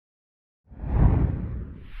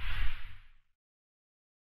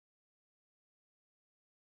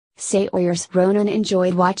Saoirse Ronan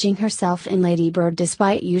enjoyed watching herself in Lady Bird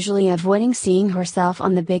despite usually avoiding seeing herself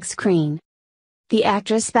on the big screen. The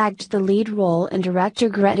actress bagged the lead role in director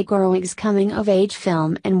Greta Gerwig's coming-of-age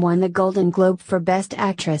film and won the Golden Globe for Best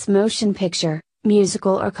Actress Motion Picture,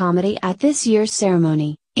 Musical or Comedy at this year's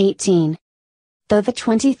ceremony. 18. Though the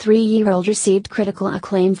 23-year-old received critical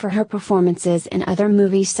acclaim for her performances in other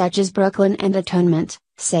movies such as Brooklyn and Atonement,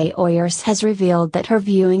 Saoirse has revealed that her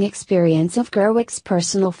viewing experience of Gerwig's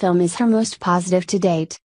personal film is her most positive to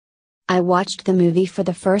date. "I watched the movie for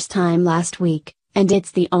the first time last week, and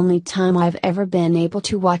it's the only time I've ever been able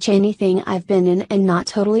to watch anything I've been in and not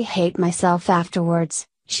totally hate myself afterwards,"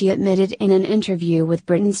 she admitted in an interview with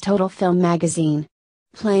Britain's Total Film magazine.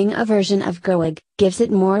 "Playing a version of Gerwig gives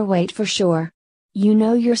it more weight for sure. You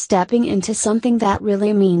know you're stepping into something that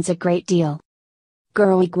really means a great deal."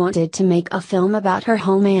 Gerwig wanted to make a film about her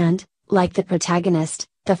home and, like the protagonist,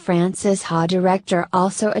 the Frances Ha director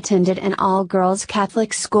also attended an all-girls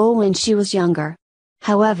Catholic school when she was younger.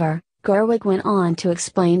 However, Gerwig went on to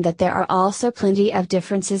explain that there are also plenty of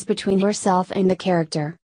differences between herself and the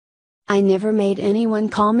character. "I never made anyone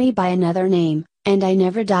call me by another name, and I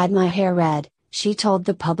never dyed my hair red," she told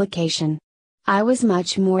the publication. "I was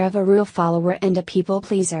much more of a rule follower and a people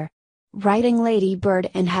pleaser. Writing Lady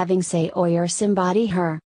Bird and having Saoirse embody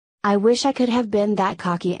her. I wish I could have been that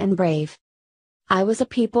cocky and brave. I was a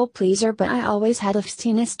people pleaser but I always had a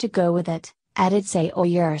festiness to go with it," added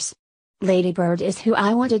Saoirse. "Lady Bird is who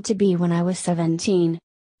I wanted to be when I was 17.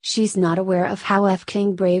 She's not aware of how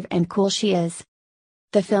f***ing brave and cool she is."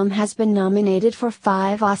 The film has been nominated for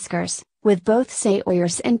 5 Oscars, with both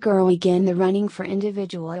Saoirse and Gerwig in the running for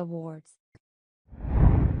individual awards.